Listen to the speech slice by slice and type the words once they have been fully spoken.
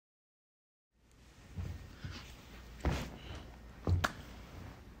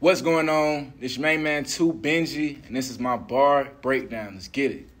What's going on? It's your main man, Benjii, and this is my bar breakdown. Let's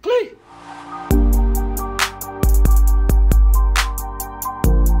get it. Glee!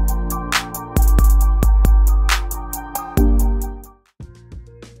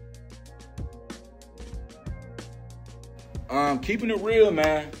 Keeping it real,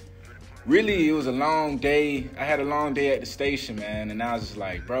 man. Really, it was a long day. I had a long day at the station, man, and I was just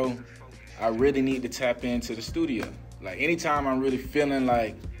like, bro, I really need to tap into the studio. Like, anytime I'm really feeling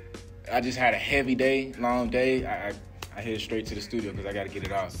like I just had a heavy day, long day, I head straight to the studio because I got to get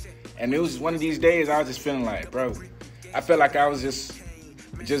it off. And it was one of these days I was just feeling like, bro, I felt like I was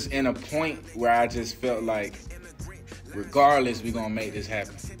just in a point where I just felt like, regardless, we gonna make this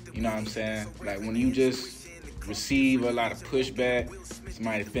happen. You know what I'm saying? Like, when you just receive a lot of pushback,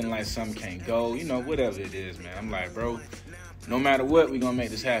 somebody feeling like something can't go, you know, whatever it is, man. I'm like, bro, no matter what, we gonna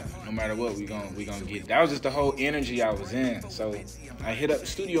make this happen. No matter what, we gonna get it. That was just the whole energy I was in. So I hit up the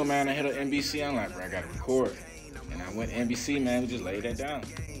studio, man. I hit up NBC. I'm like, bro, I gotta record. And I went to NBC, man. We just laid that down.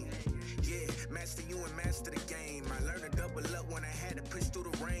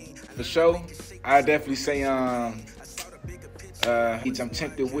 For sure, I definitely say I'm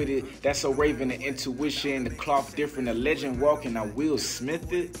tempted with it. That's so raving, the intuition, the cloth different, the legend walking. I Will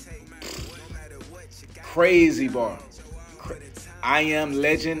Smith it. Crazy bar. I am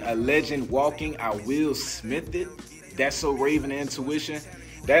legend, a legend walking. I Will Smith it. That's so raving, the intuition.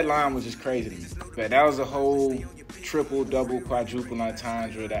 That line was just crazy to me. But that was a whole triple, double, quadruple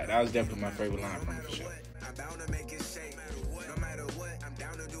entendre. That was definitely my favorite line from it, for sure.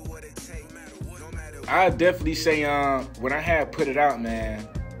 I definitely say when I had put it out, man,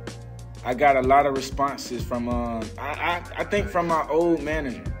 I got a lot of responses from I think from my old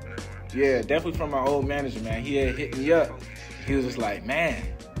manager. Yeah, definitely from my old manager, man. He had hit me up. He was just like, man,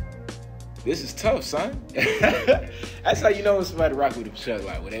 this is tough, son. That's how you know when somebody rock with the show,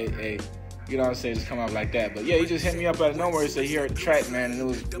 like when they you know what I'm saying, just come out like that. But yeah, he just hit me up out of nowhere. He said he heard the track, man, and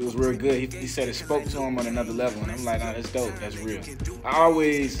it was real good. He said it spoke to him on another level, and I'm like, nah, that's dope, that's real. I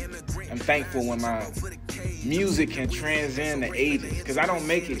always am thankful when my music can transcend the ages, because I don't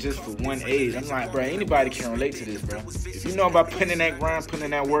make it just for one age. I'm like, bro, anybody can relate to this, bro. If you know about putting in that grind, putting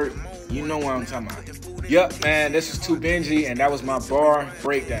in that work, you know what I'm talking about. Yup, man, this is Benjii, and that was my bar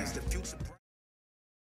breakdown.